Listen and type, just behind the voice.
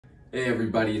Hey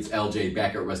everybody, it's LJ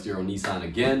back at Russ Darrow Nissan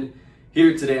again.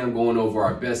 Here today I'm going over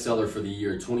our bestseller for the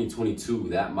year 2022.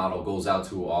 That model goes out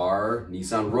to our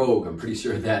Nissan Rogue. I'm pretty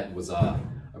sure that was a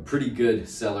pretty good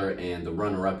seller, and the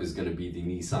runner-up is going to be the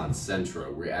Nissan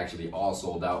Sentra. We're actually all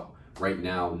sold out right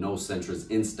now. No Sentras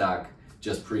in stock,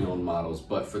 just pre-owned models.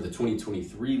 But for the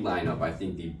 2023 lineup, I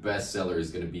think the bestseller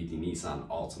is going to be the Nissan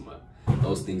Altima.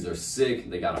 Those things are sick.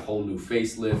 They got a whole new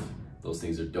facelift. Those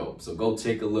things are dope. So go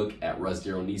take a look at Russ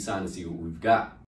Darrow Nissan and see what we've got.